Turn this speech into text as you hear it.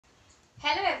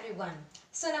Hello everyone.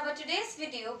 So in our today's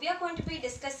video, we are going to be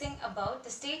discussing about the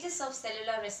stages of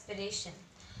cellular respiration.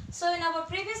 So in our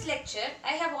previous lecture,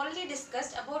 I have already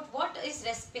discussed about what is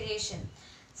respiration.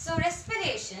 So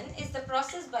respiration is the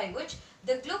process by which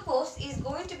the glucose is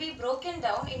going to be broken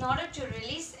down in order to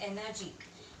release energy.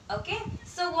 Okay.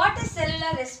 So what is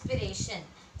cellular respiration?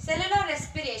 Cellular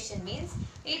respiration means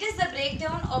it is the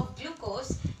breakdown of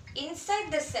glucose inside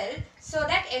the cell so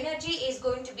that energy is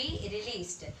going to be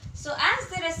released. So as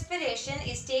the respiration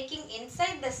is taking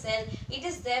inside the cell, it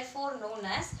is therefore known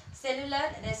as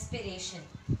cellular respiration.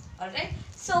 Alright.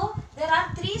 So there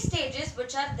are three stages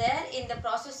which are there in the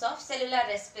process of cellular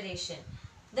respiration.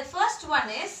 The first one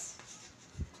is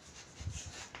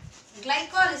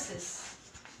glycolysis.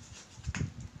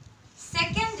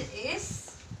 Second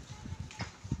is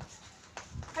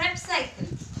Krebs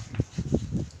cycle.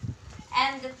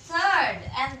 And the third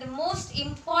and the most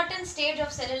important stage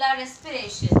of cellular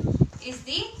respiration is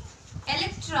the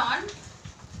electron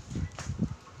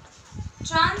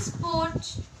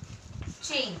transport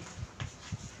chain.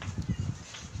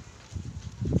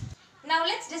 Now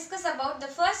let's discuss about the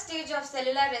first stage of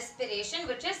cellular respiration,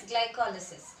 which is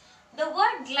glycolysis. The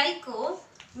word glyco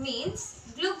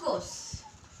means glucose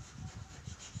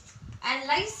and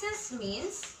lysis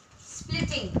means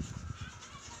splitting.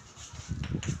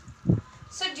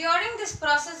 So during this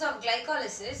process of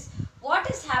glycolysis, what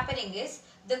is happening is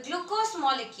the glucose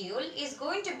molecule is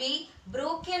going to be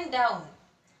broken down.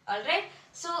 Alright.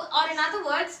 So, or in other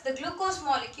words, the glucose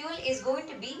molecule is going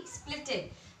to be splitted.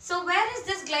 So where is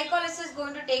this glycolysis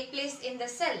going to take place in the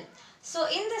cell? So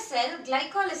in the cell,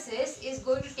 glycolysis is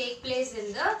going to take place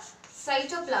in the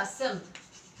cytoplasm.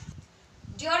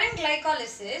 During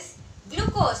glycolysis,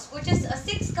 glucose, which is a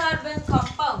 6-carbon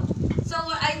compound. So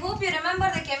I hope you remember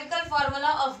the chemical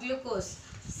formula of glucose.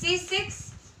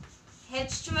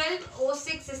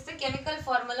 C6H12O6 is the chemical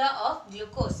formula of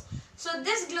glucose. So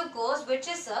this glucose, which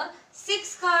is a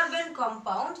 6-carbon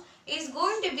compound, is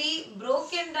going to be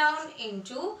broken down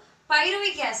into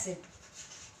pyruvic acid.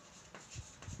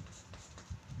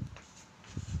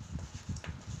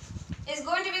 Is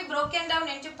going to be broken down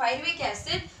into pyruvic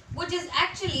acid, which is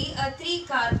actually a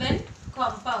 3-carbon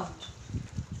compound.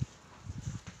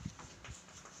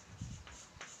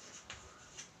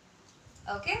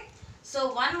 Okay.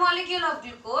 So one molecule of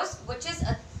glucose, which is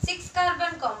a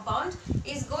 6-carbon compound,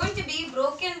 is going to be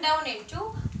broken down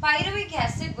into pyruvic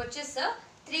acid, which is a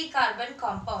 3-carbon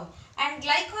compound. And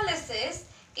glycolysis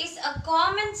is a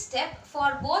common step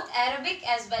for both aerobic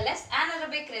as well as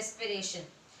anaerobic respiration.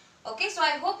 Okay, so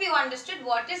I hope you understood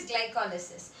what is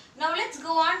glycolysis. Now let's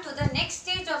go on to the next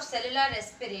stage of cellular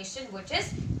respiration, which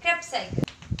is Krebs cycle.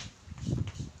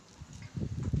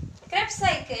 Krebs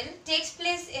cycle takes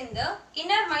place in the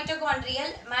inner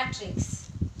mitochondrial matrix.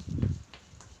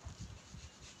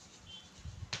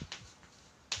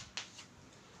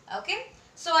 Okay.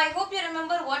 So I hope you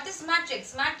remember what is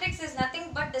matrix. Matrix is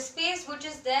nothing but the space which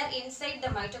is there inside the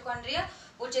mitochondria,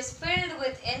 which is filled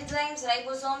with enzymes,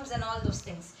 ribosomes and all those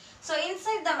things. So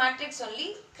inside the matrix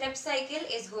only Krebs cycle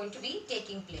is going to be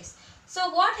taking place. So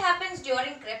what happens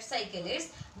during Krebs cycle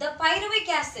is the pyruvic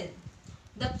acid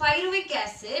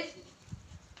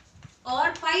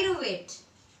or pyruvate,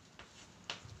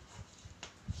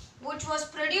 which was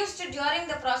produced during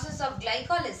the process of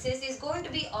glycolysis, is going to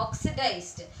be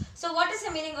oxidized. So what is the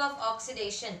meaning of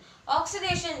oxidation?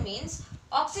 Oxidation means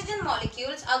oxygen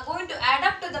molecules are going to add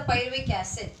up to the pyruvic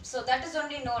acid. So that is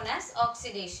only known as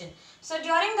oxidation. So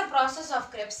during the process of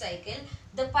Krebs cycle,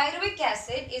 the pyruvic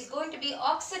acid is going to be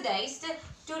oxidized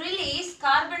to release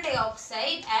carbon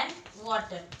dioxide and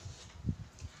water.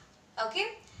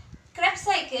 Okay. Krebs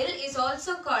cycle is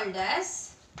also called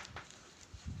as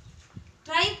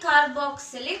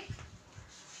tricarboxylic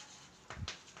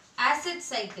acid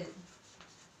cycle,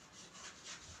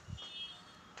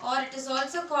 or it is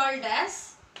also called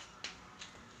as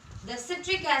the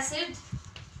citric acid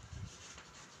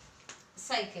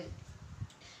cycle.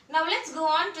 Now let's go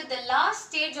on to the last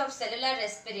stage of cellular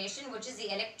respiration, which is the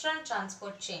electron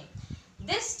transport chain.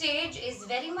 This stage is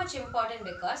very much important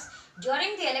because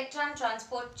during the electron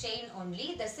transport chain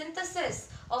only, the synthesis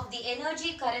of the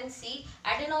energy currency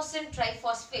adenosine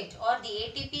triphosphate or the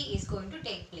ATP is going to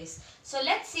take place. So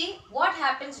let's see what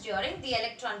happens during the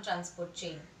electron transport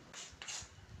chain.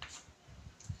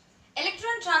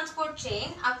 Electron transport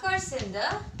chain occurs in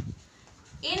the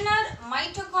inner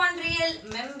mitochondrial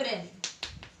membrane.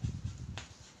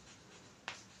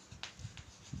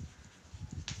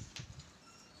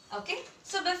 Okay.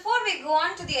 So before we go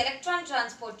on to the electron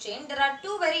transport chain, there are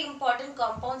two very important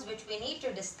compounds which we need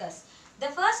to discuss. The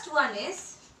first one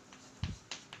is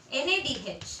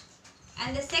NADH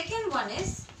and the second one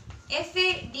is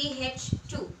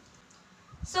FADH2.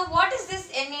 So what is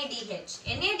this NADH?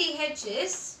 NADH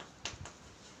is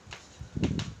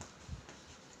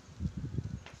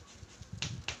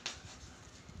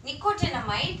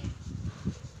nicotinamide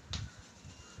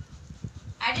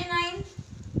adenine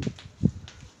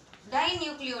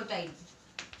dinucleotide.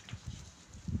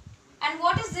 And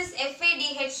what is this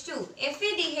FADH2?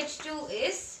 FADH2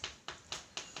 is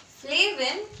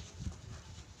flavin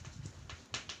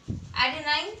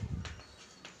adenine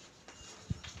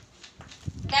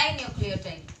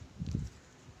dinucleotide.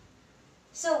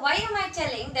 So why am I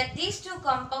telling that these two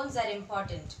compounds are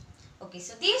important? Okay,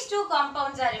 so these two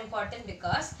compounds are important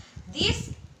because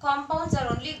these compounds are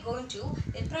only going to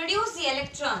produce the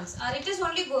electrons, or it is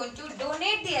only going to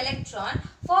donate the electron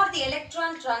for the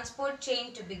electron transport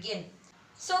chain to begin.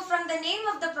 So from the name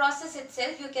of the process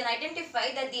itself, you can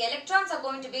identify that the electrons are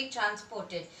going to be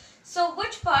transported. So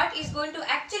which part is going to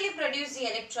actually produce the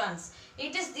electrons?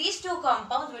 It is these two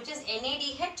compounds, which is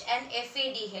NADH and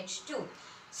FADH2.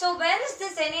 So where is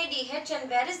this NADH and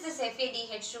where is this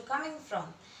FADH2 coming from?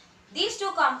 These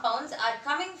two compounds are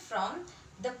coming from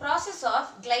the process of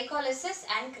glycolysis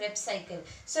and Krebs cycle.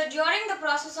 So during the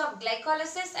process of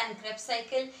glycolysis and Krebs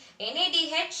cycle,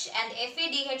 NADH and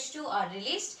FADH2 are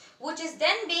released, which is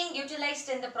then being utilized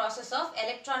in the process of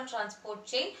electron transport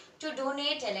chain to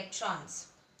donate electrons.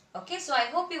 Okay, so I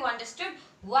hope you understood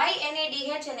why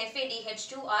NADH and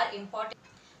FADH2 are important.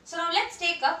 So now let's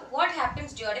take up what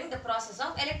happens during the process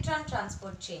of electron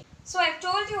transport chain. So I've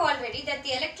told you already that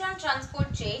the electron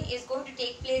transport chain is going to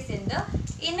take place in the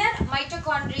inner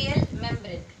mitochondrial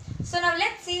membrane. So now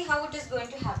let's see how it is going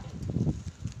to happen.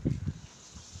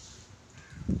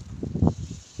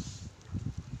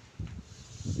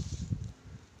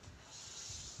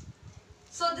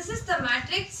 So this is the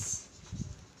matrix,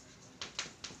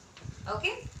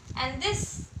 okay, and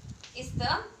this is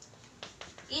the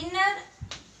inner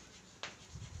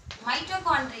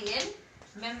mitochondrial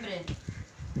membrane.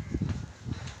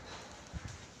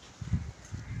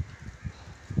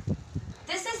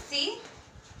 This is the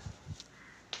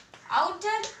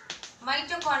outer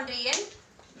mitochondrial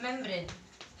membrane.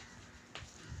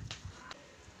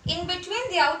 In between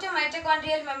the outer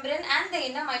mitochondrial membrane and the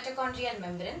inner mitochondrial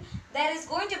membrane, there is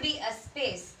going to be a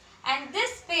space. And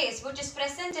this space, which is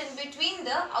present in between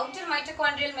the outer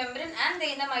mitochondrial membrane and the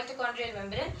inner mitochondrial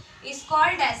membrane, is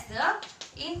called as the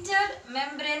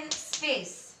intermembrane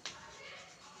space.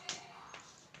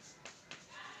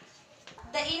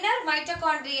 The inner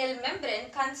mitochondrial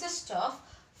membrane consists of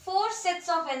 4 sets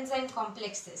of enzyme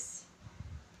complexes.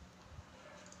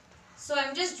 So I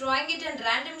am just drawing it in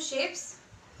random shapes.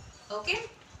 Okay.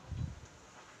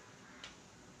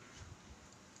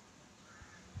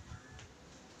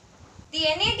 The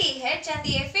NADH and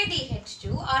the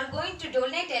FADH2 are going to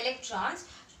donate electrons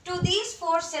to these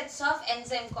 4 sets of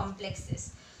enzyme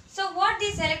complexes. So what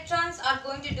these electrons are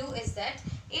going to do is that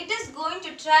it is going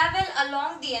to travel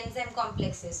along the enzyme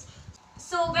complexes.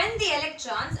 So when the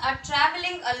electrons are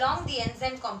traveling along the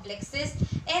enzyme complexes,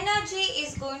 energy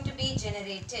is going to be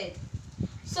generated.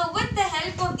 So with the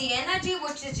help of the energy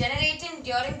which is generated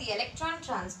during the electron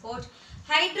transport,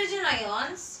 hydrogen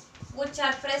ions which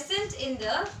are present in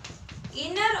the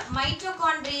inner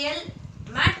mitochondrial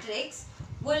matrix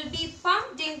will be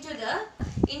pumped into the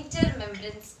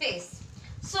intermembrane space.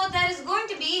 So there is going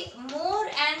to be more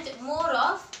and more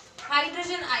of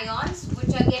hydrogen ions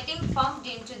which are getting pumped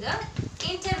into the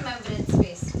intermembrane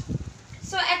space.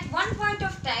 So at one point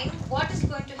of time, what is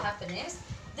going to happen is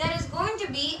there is going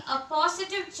to be a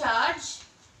positive charge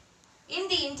in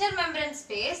the intermembrane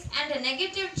space and a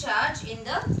negative charge in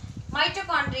the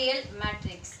mitochondrial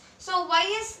matrix. So why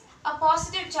is a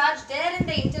positive charge there in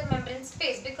the intermembrane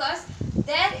space? Because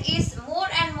there is more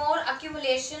and more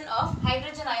accumulation of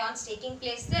hydrogen ions taking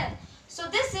place there. So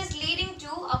this is leading to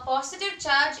a positive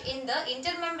charge in the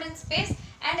intermembrane space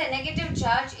and a negative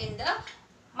charge in the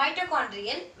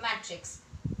mitochondrial matrix.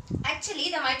 Actually,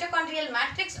 the mitochondrial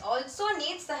matrix also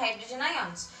needs the hydrogen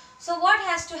ions. So what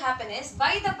has to happen is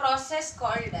by the process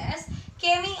called as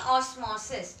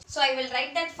chemiosmosis. So I will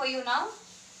write that for you now.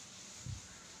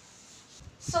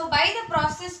 So by the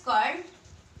process called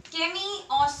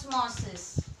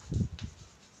chemiosmosis,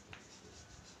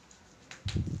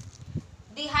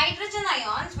 the hydrogen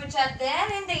ions which are there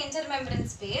in the intermembrane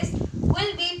space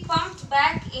will be pumped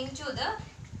back into the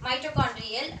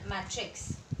mitochondrial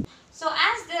matrix. So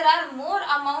as there are more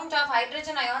amount of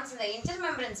hydrogen ions in the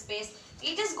intermembrane space,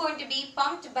 it is going to be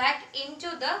pumped back into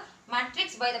the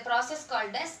matrix by the process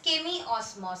called as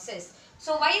chemiosmosis.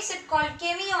 So why is it called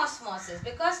chemiosmosis?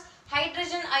 Because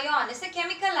hydrogen ion is a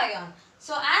chemical ion.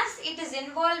 So as it is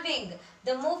involving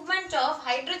the movement of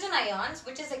hydrogen ions,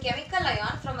 which is a chemical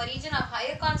ion from a region of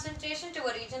higher concentration to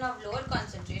a region of lower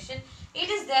concentration,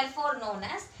 it is therefore known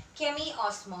as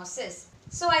chemiosmosis.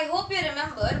 So I hope you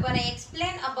remember when I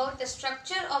explained about the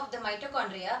structure of the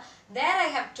mitochondria, there I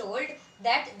have told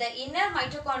that the inner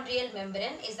mitochondrial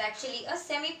membrane is actually a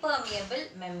semi-permeable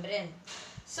membrane.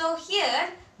 So here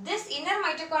this inner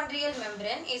mitochondrial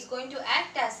membrane is going to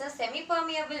act as a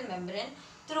semi-permeable membrane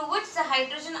through which the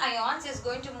hydrogen ions is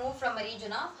going to move from a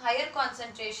region of higher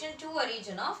concentration to a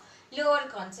region of lower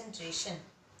concentration.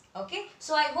 Okay,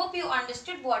 so I hope you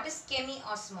understood what is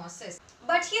chemiosmosis.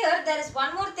 But here there is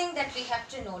one more thing that we have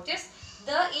to notice.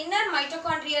 The inner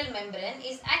mitochondrial membrane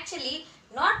is actually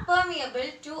not permeable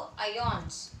to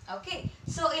ions. Okay,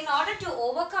 so in order to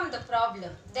overcome the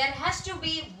problem, there has to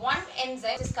be one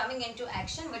enzyme which is coming into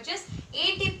action, which is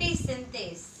ATP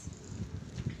synthase.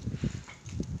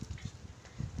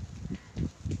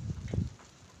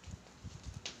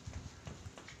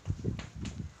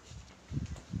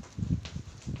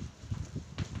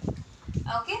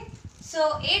 Okay,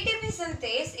 so ATP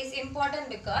synthase is important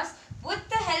because with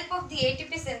the help of the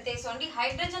ATP synthase only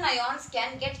hydrogen ions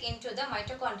can get into the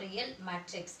mitochondrial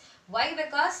matrix. Why?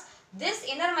 Because this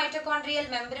inner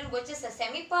mitochondrial membrane, which is a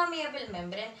semi-permeable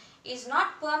membrane, is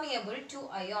not permeable to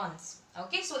ions.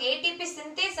 Okay, so ATP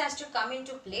synthase has to come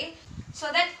into play so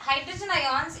that hydrogen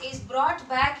ions is brought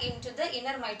back into the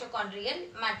inner mitochondrial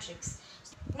matrix.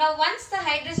 Now once the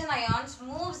hydrogen ions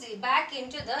moves back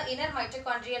into the inner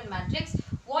mitochondrial matrix,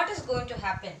 what is going to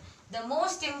happen? The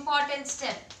most important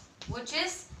step, which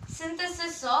is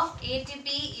synthesis of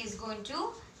ATP, is going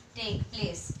to take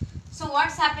place. So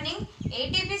what's happening?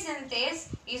 ATP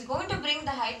synthase is going to bring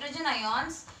the hydrogen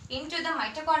ions into the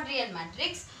mitochondrial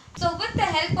matrix. So with the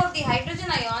help of the hydrogen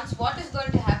ions, what is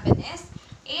going to happen is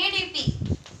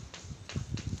ADP.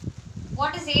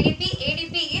 What is ADP?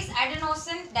 ADP is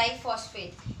adenosine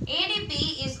diphosphate.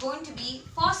 ADP is going to be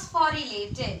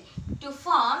phosphorylated to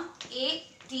form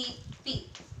ATP,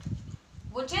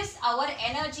 which is our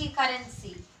energy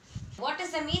currency. What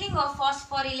is the meaning of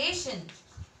phosphorylation?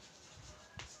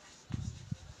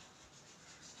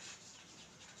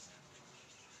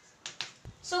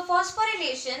 So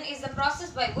phosphorylation is the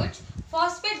process by which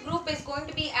phosphate group is going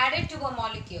to be added to a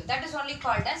molecule. That is only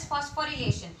called as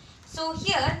phosphorylation. So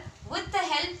here, with the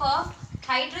help of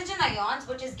hydrogen ions,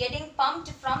 which is getting pumped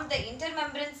from the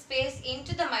intermembrane space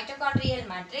into the mitochondrial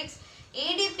matrix,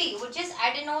 ADP, which is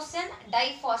adenosine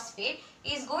diphosphate,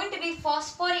 is going to be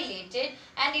phosphorylated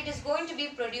and it is going to be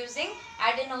producing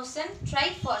adenosine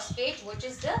triphosphate, which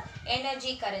is the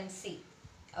energy currency.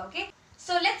 Okay,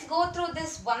 so let's go through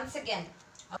this once again.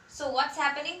 So what's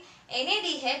happening?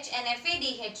 NADH and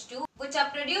FADH2, which are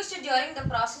produced during the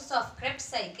process of Krebs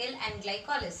cycle and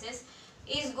glycolysis,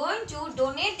 is going to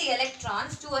donate the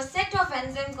electrons to a set of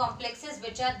enzyme complexes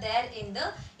which are there in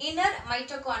the inner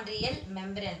mitochondrial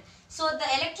membrane. So the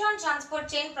electron transport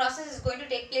chain process is going to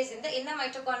take place in the inner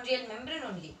mitochondrial membrane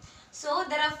only. So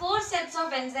there are 4 sets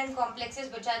of enzyme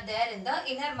complexes which are there in the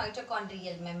inner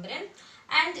mitochondrial membrane,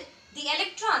 and the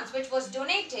electrons which was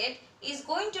donated is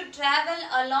going to travel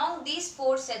along these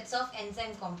 4 sets of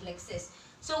enzyme complexes.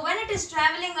 So when it is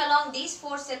traveling along these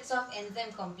 4 sets of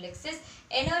enzyme complexes,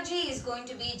 energy is going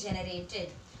to be generated.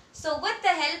 So with the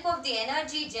help of the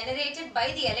energy generated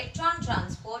by the electron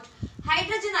transport,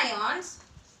 hydrogen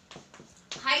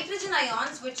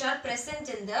ions which are present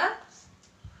in the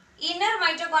inner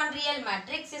mitochondrial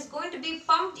matrix is going to be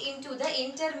pumped into the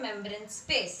intermembrane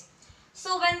space.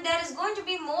 So when there is going to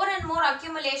be more and more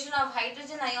accumulation of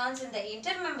hydrogen ions in the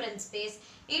intermembrane space,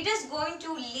 it is going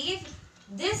to leave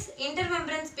this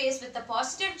intermembrane space with a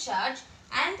positive charge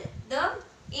and the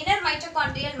inner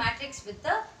mitochondrial matrix with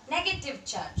the negative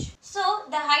charge. So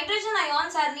the hydrogen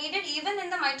ions are needed even in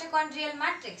the mitochondrial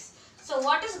matrix. So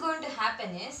what is going to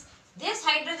happen is, these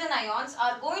hydrogen ions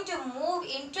are going to move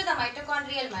into the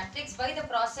mitochondrial matrix by the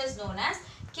process known as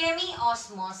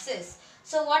chemiosmosis.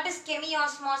 So what is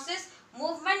chemiosmosis?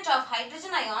 Movement of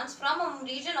hydrogen ions from a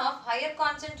region of higher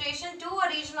concentration to a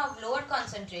region of lower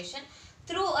concentration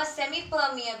through a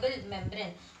semi-permeable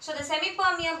membrane. So the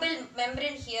semi-permeable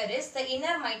membrane here is the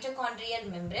inner mitochondrial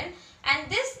membrane,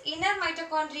 and this inner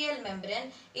mitochondrial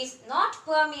membrane is not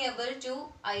permeable to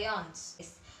ions.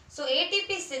 So ATP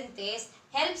synthase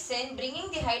helps in bringing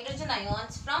the hydrogen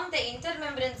ions from the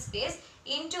intermembrane space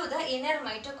into the inner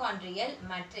mitochondrial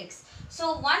matrix.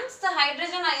 So once the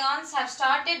hydrogen ions have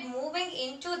started moving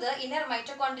into the inner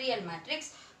mitochondrial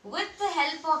matrix with the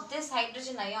help of this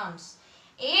hydrogen ions,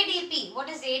 ADP, what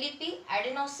is ADP?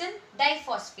 Adenosine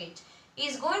diphosphate,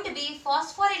 is going to be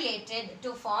phosphorylated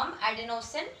to form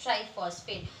adenosine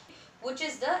triphosphate. which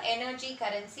is the energy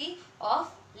currency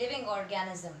of living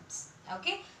organisms.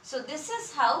 Okay, so this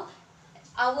is how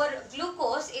our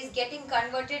glucose is getting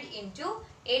converted into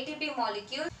ATP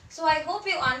molecule. So I hope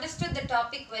you understood the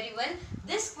topic very well.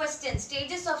 This question,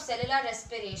 stages of cellular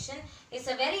respiration, is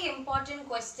a very important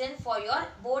question for your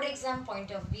board exam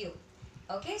point of view.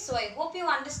 Okay, so I hope you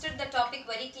understood the topic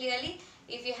very clearly.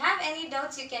 If you have any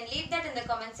doubts, you can leave that in the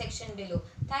comment section below.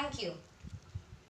 Thank you.